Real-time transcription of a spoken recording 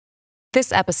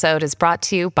This episode is brought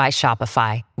to you by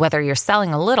Shopify. Whether you're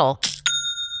selling a little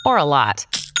or a lot,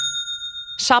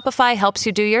 Shopify helps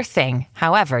you do your thing,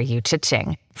 however you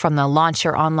cha-ching. From the launch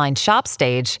your online shop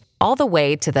stage, all the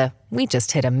way to the we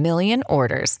just hit 1 million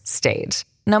orders stage.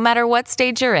 No matter what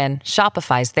stage you're in,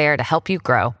 Shopify's there to help you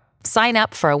grow. Sign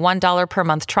up for a $1 per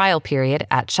month trial period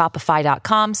at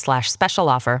shopify.com/special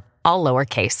offer, all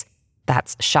lowercase.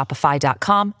 That's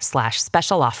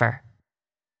shopify.com/special offer.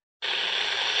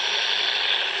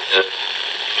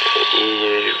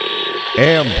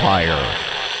 Empire.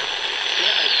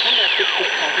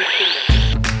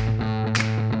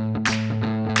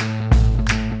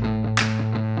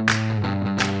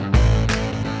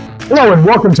 Hello and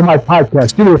welcome to my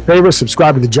podcast. Do me a favor,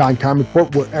 subscribe to the John Keim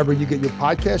Report wherever you get your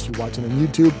podcast. You're watching on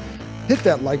YouTube. Hit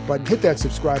that like button, hit that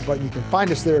subscribe button. You can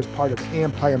find us there as part of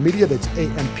Empire Media. That's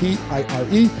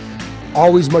AMPIRE.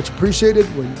 Always much appreciated.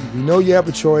 We know you have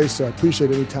a choice, so I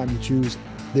appreciate any time you choose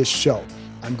this show.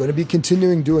 I'm going to be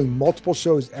continuing doing multiple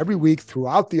shows every week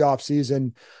throughout the off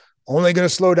season. Only going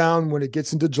to slow down when it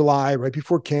gets into July, right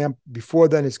before camp. Before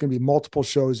then, it's going to be multiple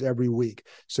shows every week.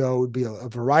 So it would be a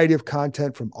variety of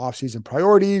content from off-season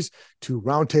priorities to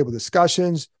roundtable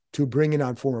discussions to bringing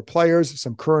on former players,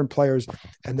 some current players,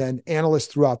 and then analysts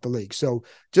throughout the league. So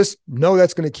just know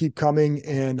that's going to keep coming,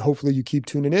 and hopefully you keep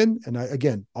tuning in. And I,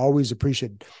 again, always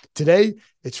appreciate it. Today,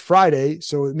 it's Friday,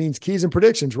 so it means keys and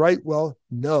predictions, right? Well,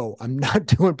 no, I'm not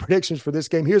doing predictions for this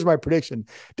game. Here's my prediction.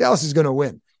 Dallas is going to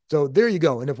win. So there you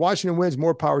go. And if Washington wins,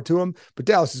 more power to them, but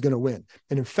Dallas is going to win.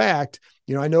 And in fact,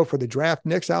 I know for the draft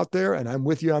Knicks out there, and I'm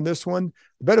with you on this one,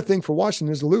 the better thing for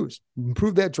Washington is to lose.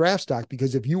 Improve that draft stock,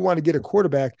 because if you want to get a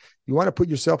quarterback, you want to put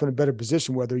yourself in a better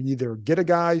position, whether you either get a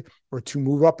guy or to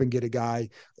move up and get a guy.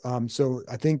 So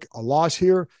I think a loss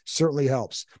here certainly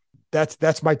helps.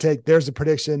 That's my take. There's the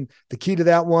prediction. The key to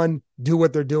that one, do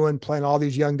what they're doing, playing all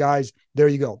these young guys. There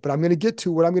you go. But what I'm going to get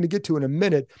to in a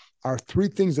minute are three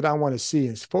things that I want to see,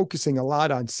 is focusing a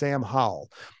lot on Sam Howell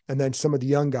and then some of the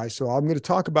young guys. So I'm going to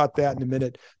talk about that in a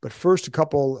minute. But first, a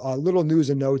couple little news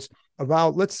and notes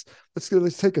about let's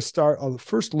take a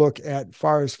first look at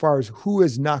as far as who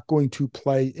is not going to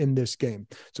play in this game.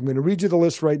 So I'm going to read you the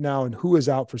list right now and who is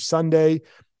out for Sunday.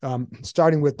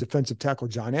 Starting with defensive tackle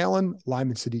John Allen,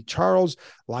 lineman Sadiq Charles,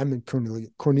 lineman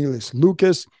Cornelius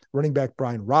Lucas, running back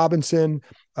Brian Robinson,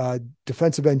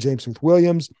 defensive end James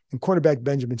Smith-Williams, and cornerback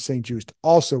Benjamin St-Juste.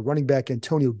 Also, running back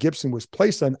Antonio Gibson was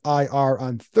placed on IR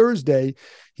on Thursday.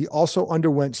 He also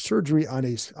underwent surgery on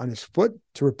his foot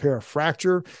to repair a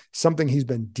fracture, something he's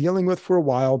been dealing with for a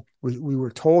while. We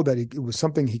were told that it was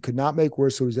something he could not make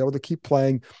worse, so he was able to keep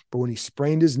playing. But when he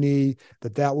sprained his knee,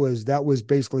 that was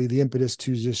basically the impetus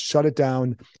to just shut it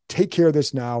down, take care of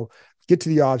this now, get to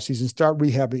the offseason, start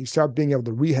being able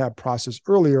to rehab process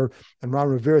earlier. And Ron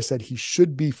Rivera said he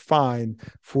should be fine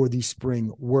for the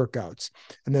spring workouts.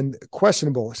 And then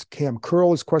questionable, Cam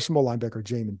Curl is questionable, linebacker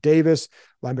Jamin Davis,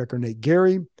 linebacker Nate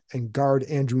Gary, and guard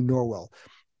Andrew Norwell.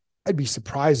 I'd be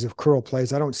surprised if Curl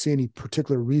plays. I don't see any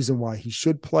particular reason why he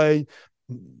should play.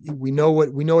 We know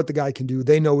what the guy can do.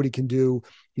 They know what he can do.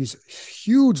 He's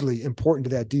hugely important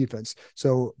to that defense.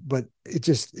 So, but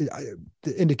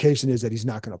the indication is that he's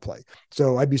not going to play.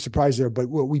 So I'd be surprised there. But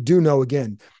what we do know,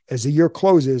 again, as the year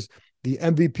closes, the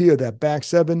MVP of that back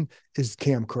seven is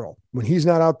Cam Curl. When he's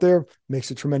not out there, makes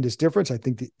a tremendous difference. I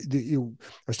think I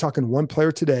was talking to one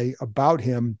player today about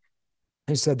him.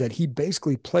 He said that he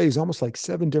basically plays almost like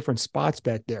 7 different spots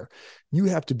back there. You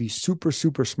have to be super,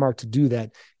 super smart to do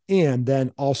that, and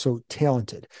then also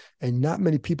talented. And not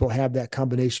many people have that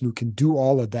combination who can do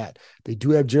all of that. They do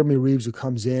have Jeremy Reeves, who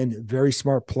comes in, very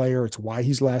smart player. It's why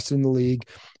he's lasted in the league,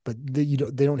 but they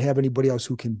don't have anybody else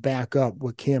who can back up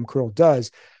what Cam Curl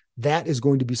does. That is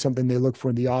going to be something they look for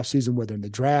in the offseason, whether in the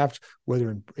draft,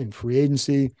 whether in free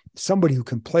agency, somebody who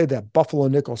can play that Buffalo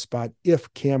nickel spot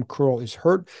if Cam Curl is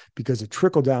hurt, because the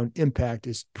trickle-down impact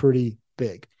is pretty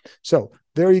big. So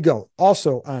there you go.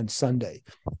 Also on Sunday,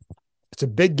 it's a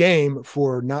big game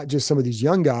for not just some of these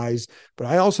young guys, but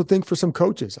I also think for some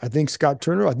coaches. I think Scott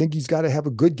Turner, I think he's got to have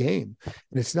a good game.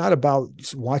 And it's not about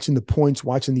watching the points,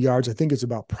 watching the yards. I think it's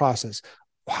about process.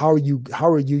 How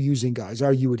are you using guys?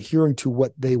 Are you adhering to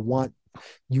what they want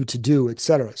you to do, et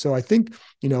cetera? So I think,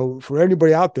 for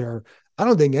anybody out there, I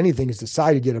don't think anything is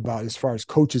decided yet about as far as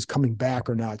coaches coming back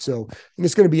or not. So I think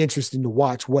it's going to be interesting to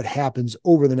watch what happens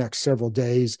over the next several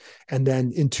days and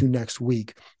then into next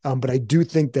week. But I do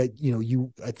think that,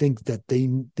 I think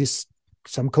that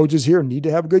some coaches here need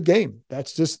to have a good game.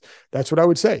 That's what I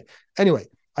would say. Anyway,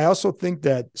 I also think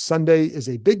that Sunday is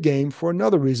a big game for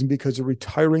another reason, because of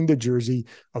retiring the jersey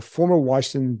of former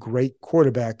Washington great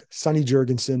quarterback Sonny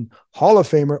Jurgensen, Hall of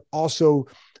Famer, also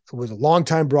was a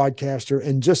longtime broadcaster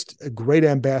and just a great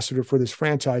ambassador for this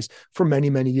franchise for many,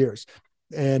 many years.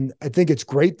 And I think it's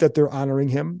great that they're honoring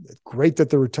him. It's great that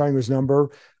they're retiring his number.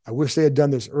 I wish they had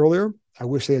done this earlier. I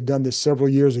wish they had done this several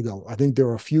years ago. I think there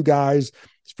were a few guys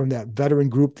from that veteran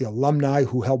group, the alumni,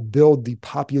 who helped build the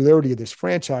popularity of this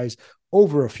franchise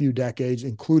over a few decades,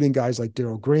 including guys like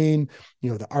Darrell Green,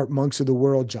 the Art Monks of the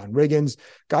world, John Riggins,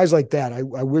 guys like that.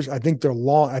 I think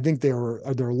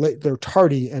they're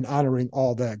tardy in honoring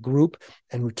all that group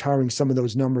and retiring some of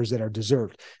those numbers that are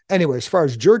deserved. Anyway, as far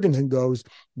as Jurgensen goes,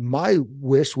 my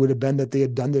wish would have been that they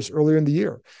had done this earlier in the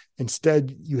year.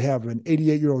 Instead, you have an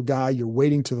 88-year-old guy. You're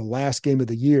waiting to the last game of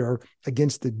the year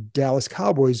against the Dallas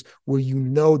Cowboys, where you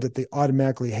know that they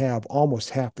automatically have almost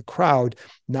half the crowd.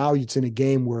 Now it's in a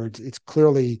game where it's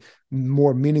clearly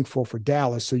more meaningful for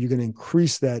Dallas. So you're going to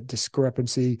increase that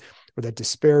discrepancy or that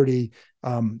disparity.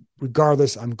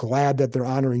 Regardless, I'm glad that they're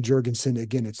honoring Jurgensen.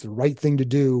 Again, it's the right thing to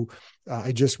do.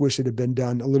 I just wish it had been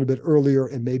done a little bit earlier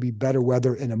and maybe better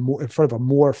weather in front of a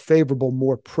more favorable,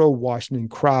 more pro-Washington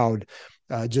crowd.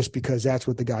 Just because that's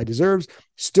what the guy deserves.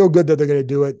 Still good that they're going to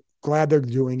do it. Glad they're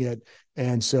doing it.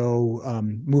 And so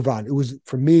move on. It was,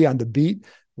 for me on the beat,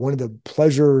 one of the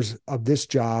pleasures of this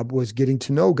job was getting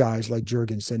to know guys like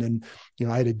Jurgensen. And,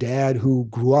 I had a dad who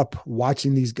grew up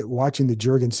watching the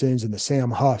Jurgensens and the Sam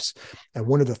Huffs. And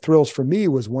one of the thrills for me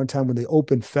was one time when they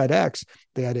opened FedEx,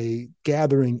 they had a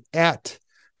gathering at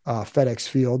FedEx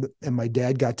Field, and my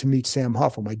dad got to meet Sam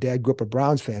Huff. Well, my dad grew up a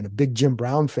Browns fan, a big Jim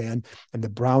Brown fan, and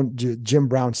the Jim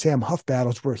Brown Sam Huff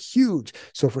battles were huge.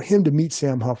 So for him to meet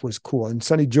Sam Huff was cool. And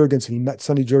Sonny Jurgensen, he met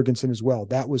Sonny Jurgensen as well.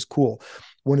 That was cool.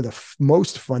 One of the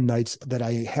most fun nights that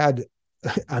I had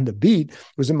on the beat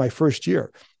was in my first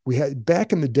year. We had,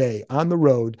 back in the day on the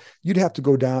road, you'd have to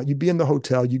go down, you'd be in the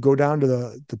hotel, you go down to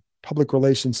the public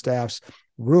relations staff's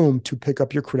room to pick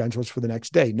up your credentials for the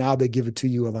next day. Now they give it to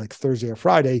you on like Thursday or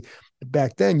Friday.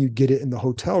 Back then you'd get it in the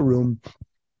hotel room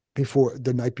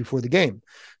the night before the game.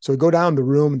 So we go down the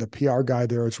room, and the PR guy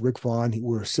there, it's Rick Vaughn.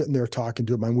 We're sitting there talking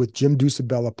to him. I'm with Jim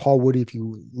Dusabella, Paul Woody, if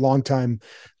you longtime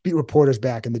beat reporters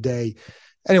back in the day.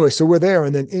 Anyway, so we're there,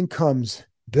 and then in comes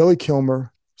Billy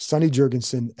Kilmer, Sonny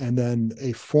Jurgensen, and then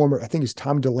a former, I think it's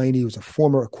Tom Delaney, who was a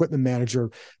former equipment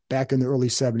manager back in the early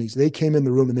 70s. They came in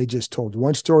the room and they just told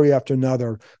one story after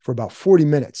another for about 40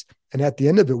 minutes. And at the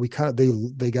end of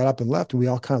it, they got up and left, and we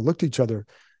all kind of looked at each other.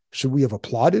 Should we have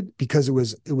applauded? Because it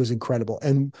was incredible.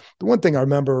 And the one thing I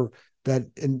remember that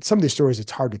in some of these stories,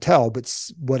 it's hard to tell, but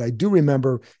what I do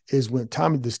remember is when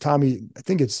Tommy, I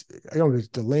think it's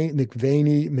Delaney,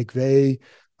 McVeigh,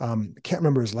 can't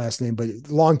remember his last name, but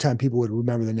longtime people would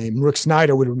remember the name. Rick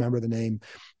Snyder would remember the name,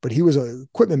 but he was an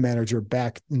equipment manager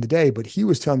back in the day, but he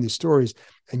was telling these stories,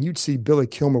 and you'd see Billy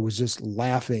Kilmer was just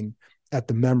laughing at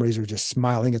the memories or just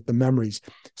smiling at the memories.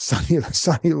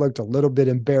 Sonny looked a little bit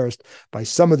embarrassed by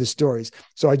some of the stories.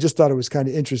 So I just thought it was kind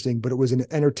of interesting, but it was an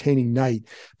entertaining night.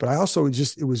 But I also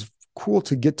it was cool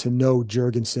to get to know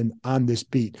Jurgensen on this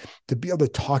beat, to be able to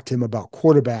talk to him about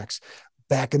quarterbacks.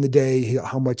 Back in the day,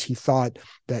 how much he thought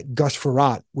that Gus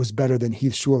Frerotte was better than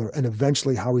Heath Schuler, and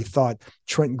eventually how he thought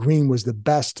Trent Green was the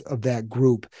best of that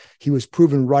group. He was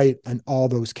proven right in all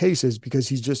those cases because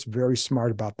he's just very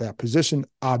smart about that position,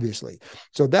 obviously.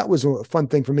 So that was a fun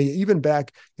thing for me. Even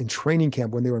back in training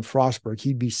camp when they were in Frostburg,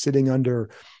 he'd be sitting under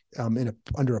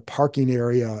a parking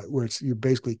area where you're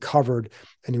basically covered,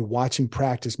 and you're watching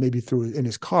practice maybe in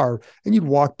his car, and you'd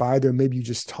walk by there. Maybe you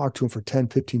just talk to him for 10,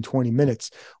 15, 20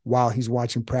 minutes while he's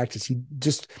watching practice.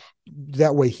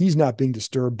 That way he's not being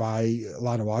disturbed by a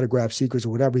lot of autograph seekers or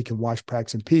whatever. He can watch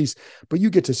practice in peace, but you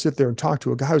get to sit there and talk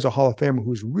to a guy who's a Hall of Famer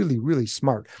who's really, really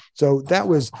smart. So it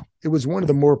was one of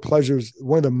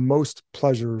the most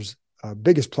pleasures,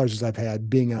 biggest pleasures I've had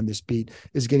being on this beat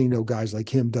is getting to know guys like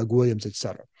him, Doug Williams, et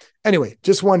cetera. Anyway,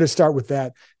 just wanted to start with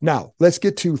that. Now let's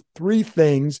get to 3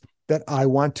 things that I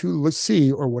want to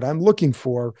see, or what I'm looking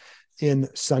for in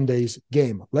Sunday's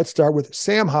game. Let's start with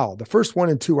Sam Howell. The first 1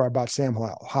 and 2 are about Sam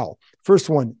Howell. First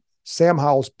one, Sam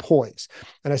Howell's poise.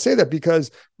 And I say that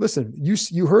because, listen,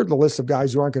 you heard the list of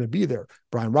guys who aren't going to be there.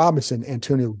 Brian Robinson,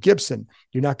 Antonio Gibson.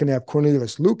 You're not going to have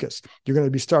Cornelius Lucas. You're going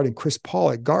to be starting Chris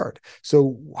Paul at guard.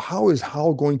 So how is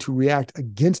Howell going to react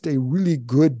against a really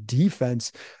good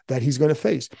defense that he's going to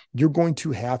face? You're going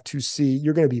to have to see,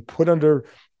 you're going to be put under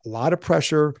a lot of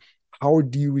pressure. How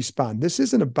do you respond? This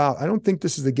isn't about, I don't think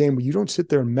this is the game where you don't sit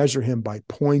there and measure him by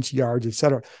points, yards, et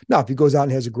cetera. Now, if he goes out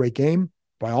and has a great game,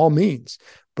 by all means.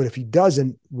 But if he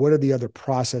doesn't, what are the other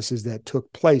processes that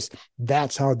took place?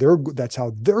 That's how they're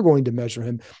going to measure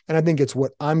him. And I think it's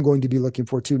what I'm going to be looking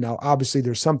for too. Now, obviously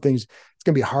there's some things it's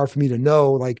going to be hard for me to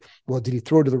know, like, well, did he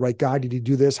throw to the right guy? Did he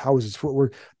do this? How was his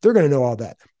footwork? They're going to know all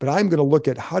that. But I'm going to look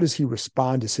at how does he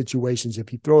respond to situations?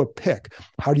 If you throw a pick,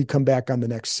 how do you come back on the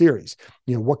next series?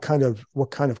 What kind of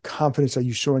confidence are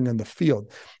you showing on the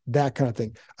field? That kind of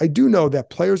thing. I do know that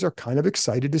players are kind of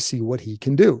excited to see what he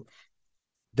can do.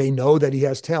 They know that he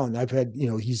has talent. I've had,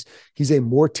 he's a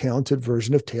more talented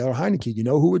version of Taylor Heinicke. You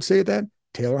know who would say that?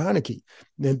 Taylor Heinicke.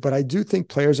 But I do think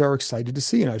players are excited to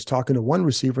see. And I was talking to one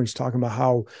receiver, and he's talking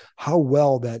about how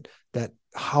well that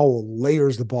Howell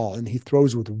layers the ball and he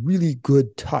throws with really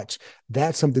good touch.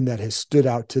 That's something that has stood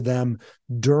out to them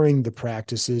during the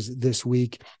practices this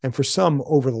week, and for some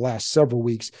over the last several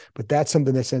weeks. But that's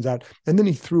something that stands out. And then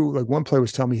he threw, like one player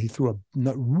was telling me, he threw a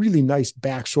really nice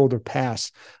back shoulder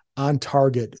pass on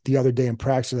target the other day in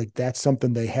practice. Like, that's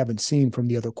something they haven't seen from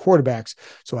the other quarterbacks.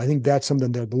 So I think that's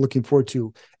something they're looking forward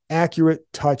to. Accurate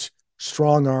touch,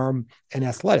 strong arm, and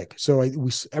athletic. So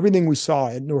everything we saw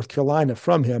at North Carolina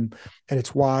from him, and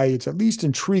it's why it's at least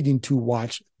intriguing to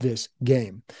watch this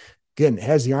game. Again,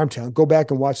 has the arm talent. Go back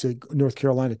and watch the North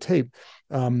Carolina tape.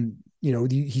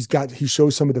 He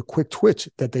shows some of the quick twitch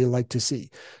that they like to see.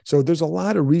 So there's a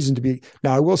lot of reason to be.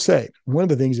 Now, I will say, one of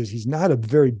the things is he's not a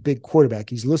very big quarterback.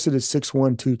 He's listed as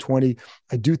 6'1", 220.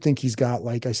 I do think he's got,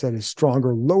 like I said, a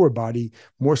stronger lower body,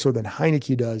 more so than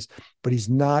Heinicke does, but he's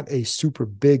not a super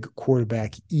big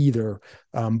quarterback either.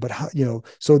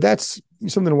 So that's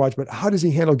something to watch. But how does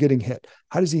he handle getting hit?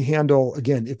 How does he handle,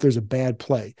 again, if there's a bad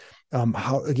play?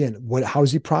 How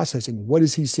is he processing? What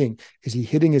is he seeing? Is he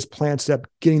hitting his plant step,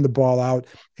 getting the ball out?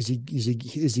 Is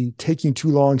he taking too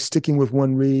long, sticking with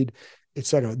one read, et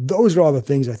cetera? Those are all the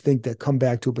things I think that come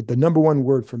back to it. But the number one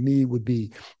word for me would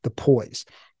be the poise.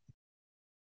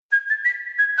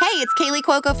 Hey, it's Kaylee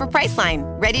Cuoco for Priceline.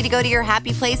 Ready to go to your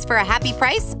happy place for a happy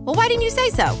price? Well, why didn't you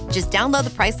say so? Just download the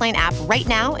Priceline app right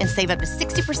now and save up to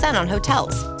 60% on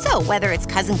hotels. So whether it's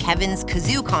Cousin Kevin's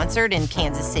Kazoo Concert in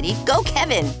Kansas City, go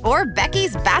Kevin, or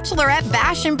Becky's Bachelorette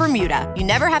Bash in Bermuda, you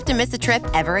never have to miss a trip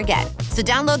ever again. So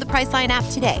download the Priceline app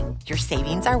today. Your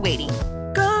savings are waiting.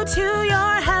 Go to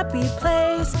your happy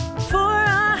place for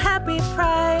a happy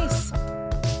price.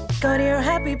 Go to your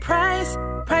happy price,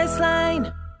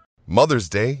 Priceline. Mother's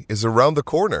Day is around the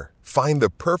corner. Find the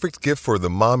perfect gift for the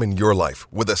mom in your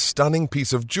life with a stunning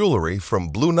piece of jewelry from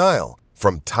Blue Nile.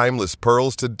 From timeless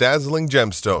pearls to dazzling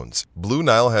gemstones, Blue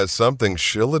Nile has something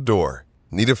she'll adore.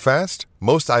 Need it fast?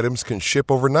 Most items can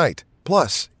ship overnight.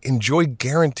 Plus, enjoy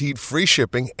guaranteed free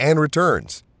shipping and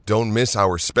returns. Don't miss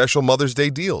our special Mother's Day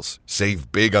deals.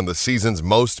 Save big on the season's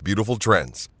most beautiful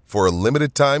trends. For a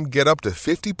limited time, get up to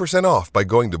 50% off by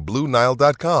going to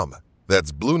BlueNile.com.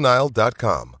 That's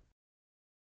BlueNile.com.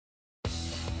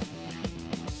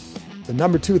 The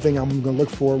number two thing I'm going to look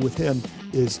for with him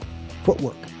is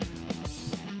footwork.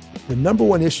 The number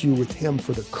one issue with him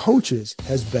for the coaches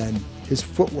has been his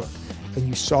footwork. And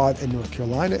you saw it in North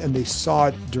Carolina, and they saw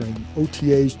it during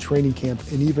OTAs, training camp,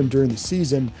 and even during the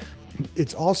season.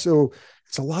 It's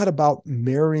a lot about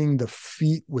marrying the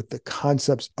feet with the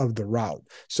concepts of the route.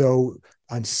 So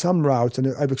on some routes,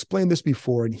 and I've explained this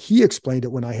before, and he explained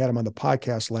it when I had him on the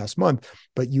podcast last month,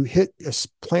 but you hit a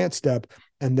plant step,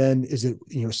 and then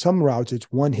some routes it's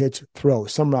one hitch, throw.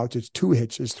 Some routes it's two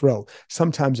hitches, throw.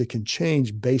 Sometimes it can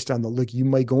change based on the look. You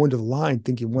might go into the line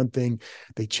thinking one thing,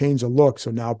 they change the look,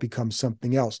 so now it becomes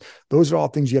something else. Those are all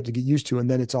things you have to get used to. And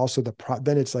then it's also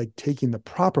then it's like taking the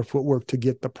proper footwork to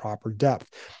get the proper depth.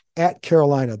 At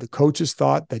Carolina, the coaches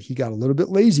thought that he got a little bit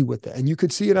lazy with it, and you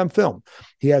could see it on film.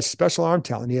 He has special arm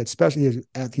talent.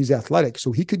 He's athletic,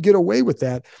 so he could get away with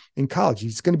that in college.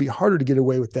 It's going to be harder to get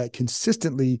away with that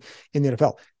consistently in the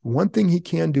NFL. One thing he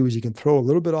can do is he can throw a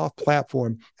little bit off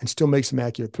platform and still make some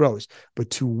accurate throws. But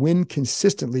to win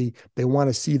consistently, they want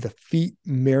to see the feet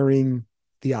marrying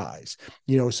the eyes.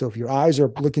 So if your eyes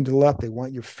are looking to the left, they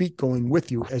want your feet going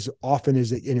with you as often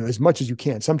as as much as you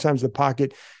can. Sometimes the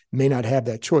pocket may not have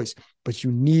that choice, but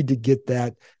you need to get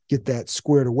that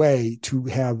squared away to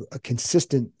have a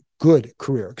consistent, good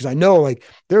career. Because I know,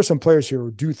 there are some players here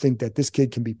who do think that this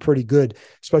kid can be pretty good,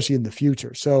 especially in the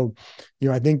future. So,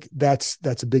 I think that's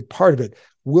a big part of it.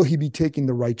 Will he be taking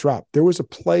the right drop? There was a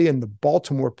play in the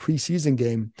Baltimore preseason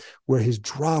game where his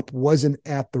drop wasn't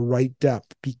at the right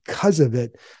depth. Because of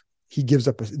it, he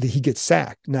gets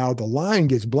sacked. Now the line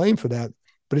gets blamed for that,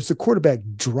 but it's the quarterback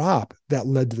drop that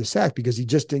led to the sack because he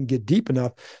just didn't get deep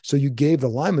enough. So you gave the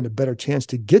lineman a better chance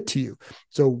to get to you.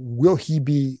 So will he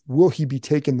be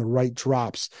taking the right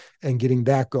drops and getting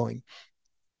that going?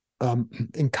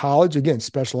 In college, again,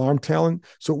 special arm talent.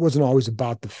 So it wasn't always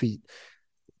about the feet.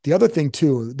 The other thing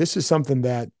too, this is something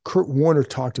that Kurt Warner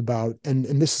talked about, and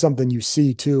this is something you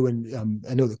see too, and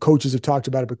I know the coaches have talked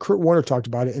about it, but Kurt Warner talked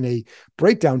about it in a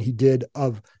breakdown he did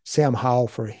of Sam Howell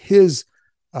for his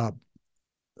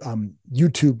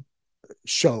YouTube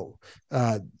show.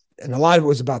 And a lot of it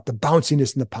was about the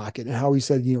bounciness in the pocket and how he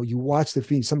said, you watch the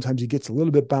feet, sometimes he gets a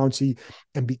little bit bouncy.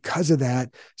 And because of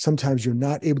that, sometimes you're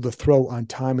not able to throw on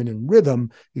time and in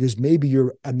rhythm because maybe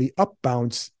you're on the up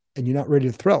bounce and you're not ready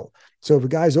to throw. So if a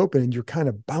guy's open and you're kind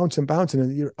of bouncing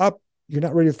and you're up, you're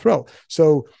not ready to throw.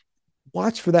 So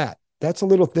watch for that. That's a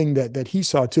little thing that he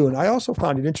saw too. And I also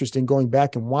found it interesting going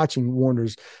back and watching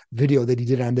Warner's video that he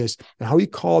did on this and how he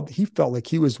felt like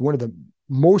he was one of the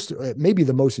most, maybe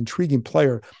the most intriguing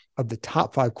player of the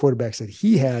top 5 quarterbacks that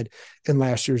he had in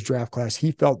last year's draft class.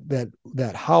 He felt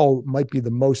that Howell might be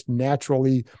the most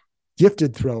naturally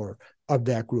gifted thrower of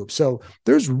that group. So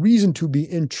there's reason to be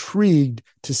intrigued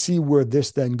to see where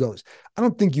this then goes. I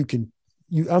don't think you can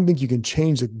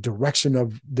change the direction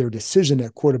of their decision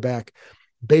at quarterback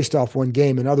based off one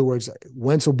game. In other words,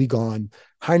 Wentz will be gone.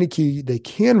 Heineke, they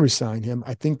can resign him.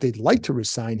 I think they'd like to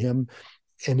resign him.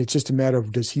 And it's just a matter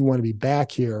of, does he want to be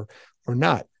back here or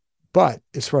not? But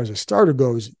as far as a starter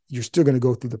goes, you're still going to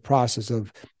go through the process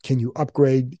of, can you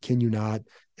upgrade? Can you not?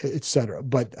 Et cetera.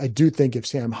 But I do think if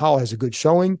Sam Howell has a good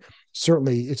showing,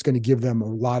 certainly it's going to give them a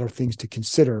lot of things to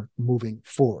consider moving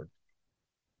forward.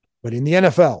 But in the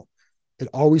NFL, it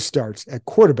always starts at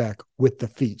quarterback with the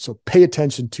feet. So pay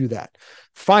attention to that.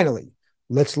 Finally,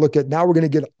 let's look at, now we're going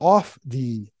to get off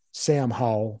the Sam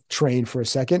Howell train for a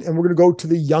second, and we're going to go to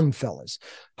the young fellas.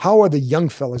 How are the young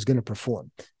fellas going to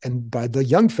perform? And by the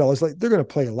young fellas, like, they're going to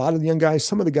play a lot of the young guys.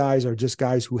 Some of the guys are just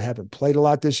guys who haven't played a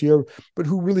lot this year, but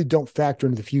who really don't factor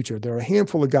into the future. There are a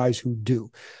handful of guys who do.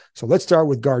 So let's start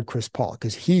with guard Chris Paul,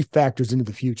 because he factors into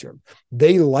the future.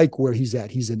 They like where he's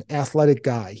at. He's an athletic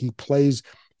guy. He plays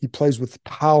with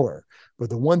power. But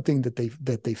the one thing that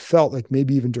they felt like,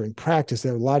 maybe even during practice,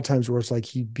 there were a lot of times where it's like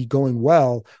he'd be going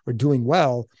well or doing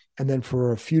well, and then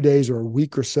for a few days or a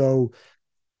week or so,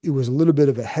 it was a little bit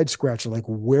of a head scratcher. Like,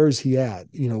 where's he at?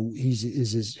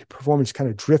 Is his performance kind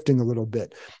of drifting a little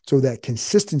bit? So that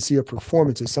consistency of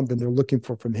performance is something they're looking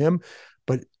for from him.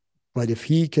 But if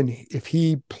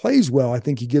he plays well, I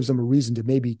think he gives them a reason to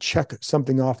maybe check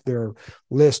something off their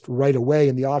list right away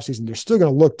in the offseason. They're still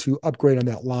going to look to upgrade on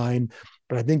that line.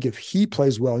 But I think if he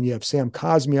plays well, and you have Sam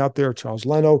Cosmi out there, Charles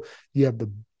Leno, you have the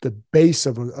base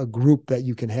of a group that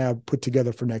you can have put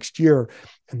together for next year.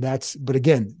 But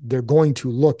again, they're going to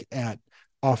look at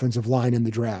offensive line in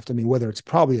the draft. I mean, whether it's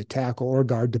probably a tackle or a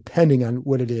guard, depending on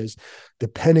what it is,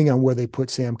 depending on where they put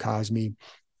Sam Cosmi.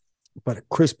 But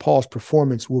Chris Paul's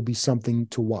performance will be something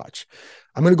to watch.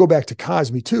 I'm going to go back to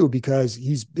Cosmi too, because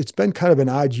it's been kind of an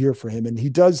odd year for him. And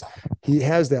he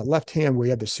has that left hand where he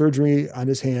had the surgery on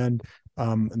his hand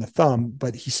and the thumb,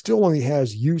 but he still only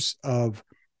has use of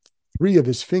 3 of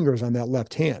his fingers on that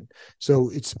left hand. So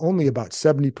it's only about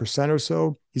 70% or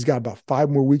so. He's got about 5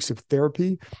 more weeks of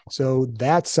therapy. So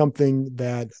that's something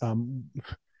that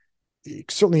it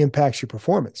certainly impacts your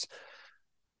performance.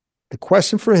 The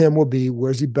question for him will be,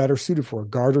 where's he better suited for,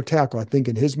 guard or tackle? I think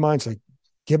in his mind, it's like,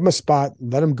 give him a spot,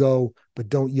 let him go, but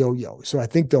don't yo-yo. So I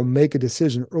think they'll make a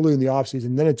decision early in the offseason,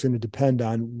 and then it's going to depend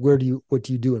on what do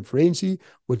you do in free agency?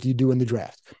 What do you do in the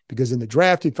draft? Because in the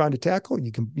draft, you find a tackle,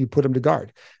 you put him to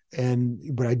guard.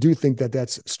 But I do think that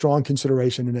that's strong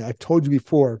consideration. And I've told you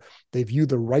before, they view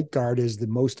the right guard as the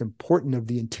most important of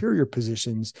the interior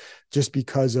positions, just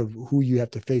because of who you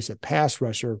have to face at pass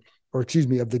rusher, of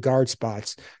the guard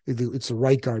spots. It's the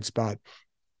right guard spot.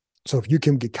 So if you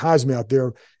can get Cosmi out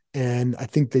there, and I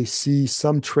think they see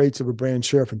some traits of a Brandon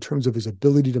Sheriff in terms of his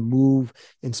ability to move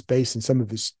in space and some of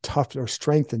his tough or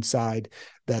strength inside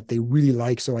that they really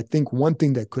like. So I think one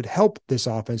thing that could help this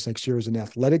offense next year is an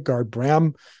athletic guard.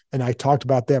 Bram and I talked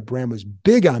about that. Bram was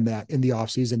big on that in the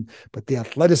offseason, but the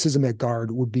athleticism at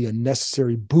guard would be a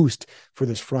necessary boost for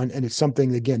this front. And it's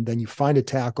something, again, then you find a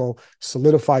tackle,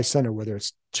 solidify center, whether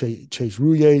it's Chase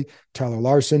Roullier, Tyler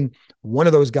Larson. One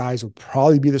of those guys will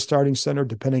probably be the starting center,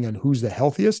 depending on who's the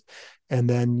healthiest. And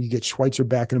then you get Schweitzer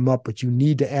backing him up, but you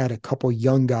need to add a couple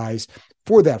young guys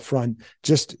for that front,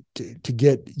 just to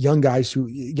get younger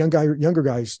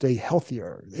guys stay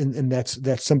healthier. And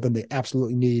that's something they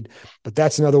absolutely need. But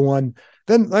that's another one.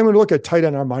 Then I'm going to look at tight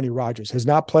end Armani Rogers. Has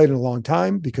not played in a long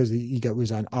time because he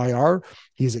was on IR.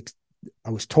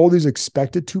 I was told he's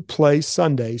expected to play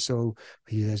Sunday. So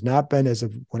he has not been, as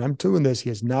of when I'm doing this, he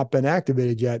has not been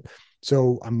activated yet.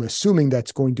 So I'm assuming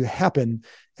that's going to happen.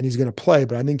 and he's going to play,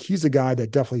 but I think he's a guy that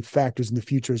definitely factors in the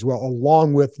future as well,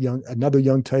 along with another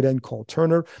young tight end, Cole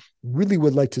Turner. Really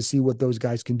would like to see what those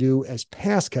guys can do as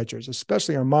pass catchers,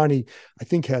 especially Armani, I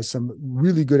think has some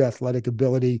really good athletic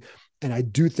ability. And I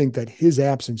do think that his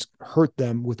absence hurt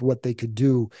them with what they could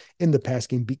do in the pass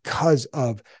game because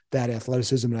of that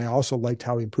athleticism. And I also liked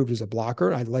how he improved as a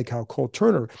blocker. I like how Cole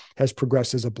Turner has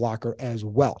progressed as a blocker as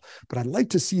well. But I'd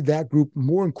like to see that group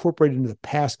more incorporated into the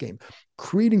pass game,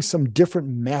 creating some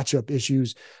different matchup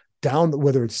issues down,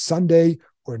 whether it's Sunday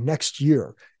or next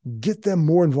year. Get them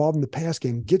more involved in the pass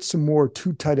game. Get some more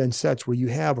 2 tight end sets where you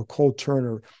have a Cole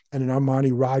Turner and an Armani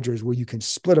Rogers where you can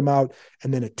split them out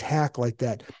and then attack like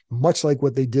that, much like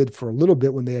what they did for a little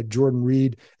bit when they had Jordan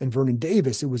Reed and Vernon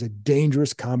Davis. It was a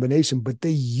dangerous combination, but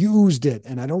they used it,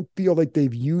 and I don't feel like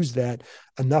they've used that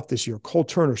enough this year. Cole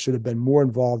Turner should have been more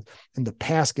involved in the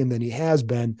pass game than he has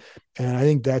been, and I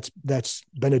think that's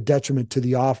been a detriment to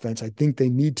the offense. I think they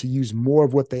need to use more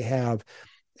of what they have.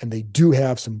 And they do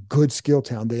have some good skill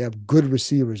talent. They have good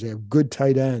receivers. They have good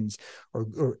tight ends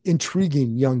or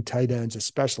intriguing young tight ends,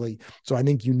 especially. So I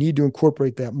think you need to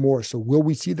incorporate that more. So will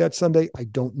we see that Sunday? I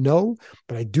don't know,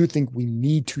 but I do think we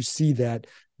need to see that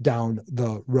down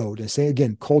the road. And say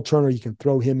again, Cole Turner, you can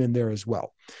throw him in there as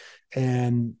well.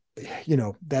 And,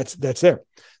 that's there.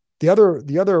 The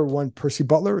other one, Percy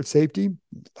Butler at safety,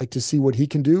 like to see what he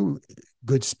can do.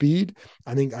 Good speed.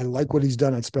 I think I like what he's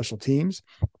done on special teams.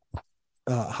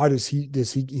 How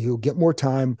he'll get more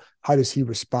time? How does he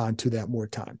respond to that more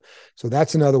time? So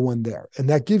that's another one there. And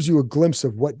that gives you a glimpse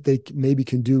of what they maybe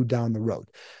can do down the road.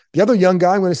 The other young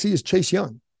guy I'm going to see is Chase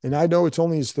Young. And I know it's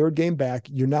only his 3rd game back.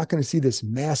 You're not going to see this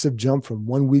massive jump from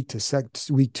 1 week to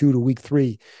week 2 to week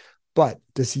 3. But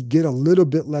does he get a little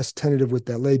bit less tentative with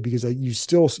that leg? Because you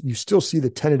still see the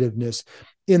tentativeness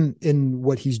in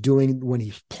what he's doing when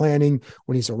he's planning,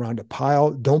 when he's around a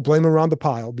pile. Don't blame him around the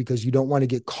pile because you don't want to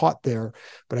get caught there,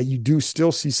 but you do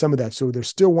still see some of that. So they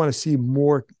still want to see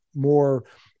more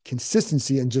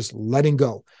consistency and just letting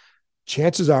go.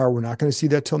 Chances are we're not going to see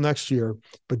that till next year,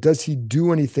 but does he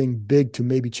do anything big to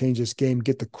maybe change this game,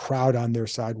 get the crowd on their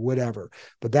side, whatever?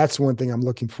 But that's one thing I'm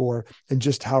looking for, and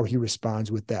just how he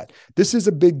responds with that. This is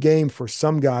a big game for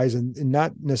some guys and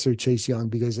not necessarily Chase Young,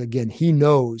 because again, he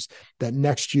knows that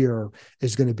next year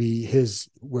is going to be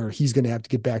where he's going to have to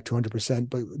get back to 100%,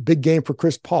 but big game for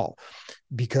Chris Paul,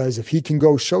 because if he can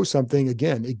go show something,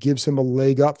 again, it gives him a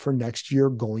leg up for next year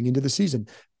going into the season.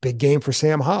 Big game for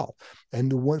Sam Howell. And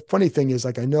the one funny thing is,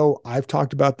 I know I've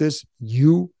talked about this.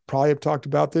 You probably have talked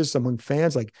about this among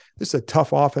fans. This is a tough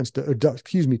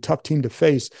tough team to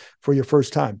face for your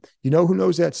first time. You know who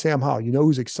knows that? Sam Howell. You know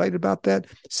who's excited about that?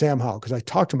 Sam Howell. Because I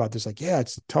talked about this,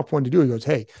 it's a tough one to do. He goes,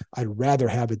 hey, I'd rather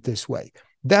have it this way.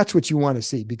 That's what you want to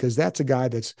see, because that's a guy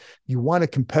you want a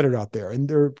competitor out there. And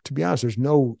to be honest, there's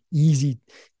no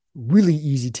really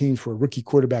easy teams for a rookie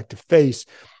quarterback to face.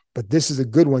 But this is a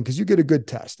good one because you get a good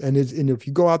test. And if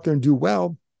you go out there and do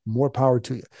well, more power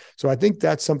to you. So I think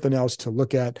that's something else to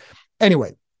look at.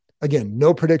 Anyway, again,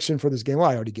 no prediction for this game. Well,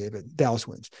 I already gave it. Dallas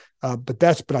wins.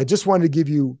 But I just wanted to give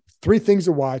you 3 things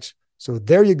to watch. So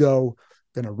there you go.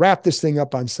 Going to wrap this thing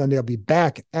up on Sunday. I'll be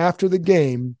back after the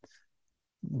game,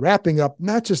 wrapping up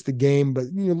not just the game, but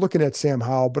looking at Sam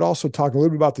Howell, but also talking a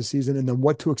little bit about the season and then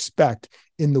what to expect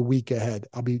in the week ahead.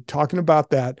 I'll be talking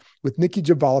about that with Nikki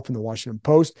Javala from the Washington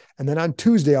Post. And then on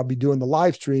Tuesday, I'll be doing the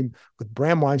live stream with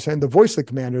Bram Weinstein, the voice of the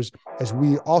Commanders, as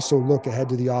we also look ahead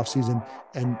to the offseason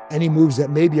and any moves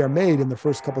that maybe are made in the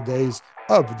first couple of days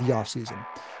of the offseason.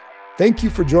 Thank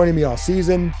you for joining me all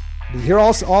season. We're here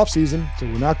all off season, so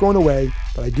we're not going away,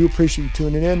 but I do appreciate you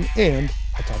tuning in, and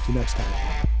I'll talk to you next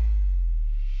time.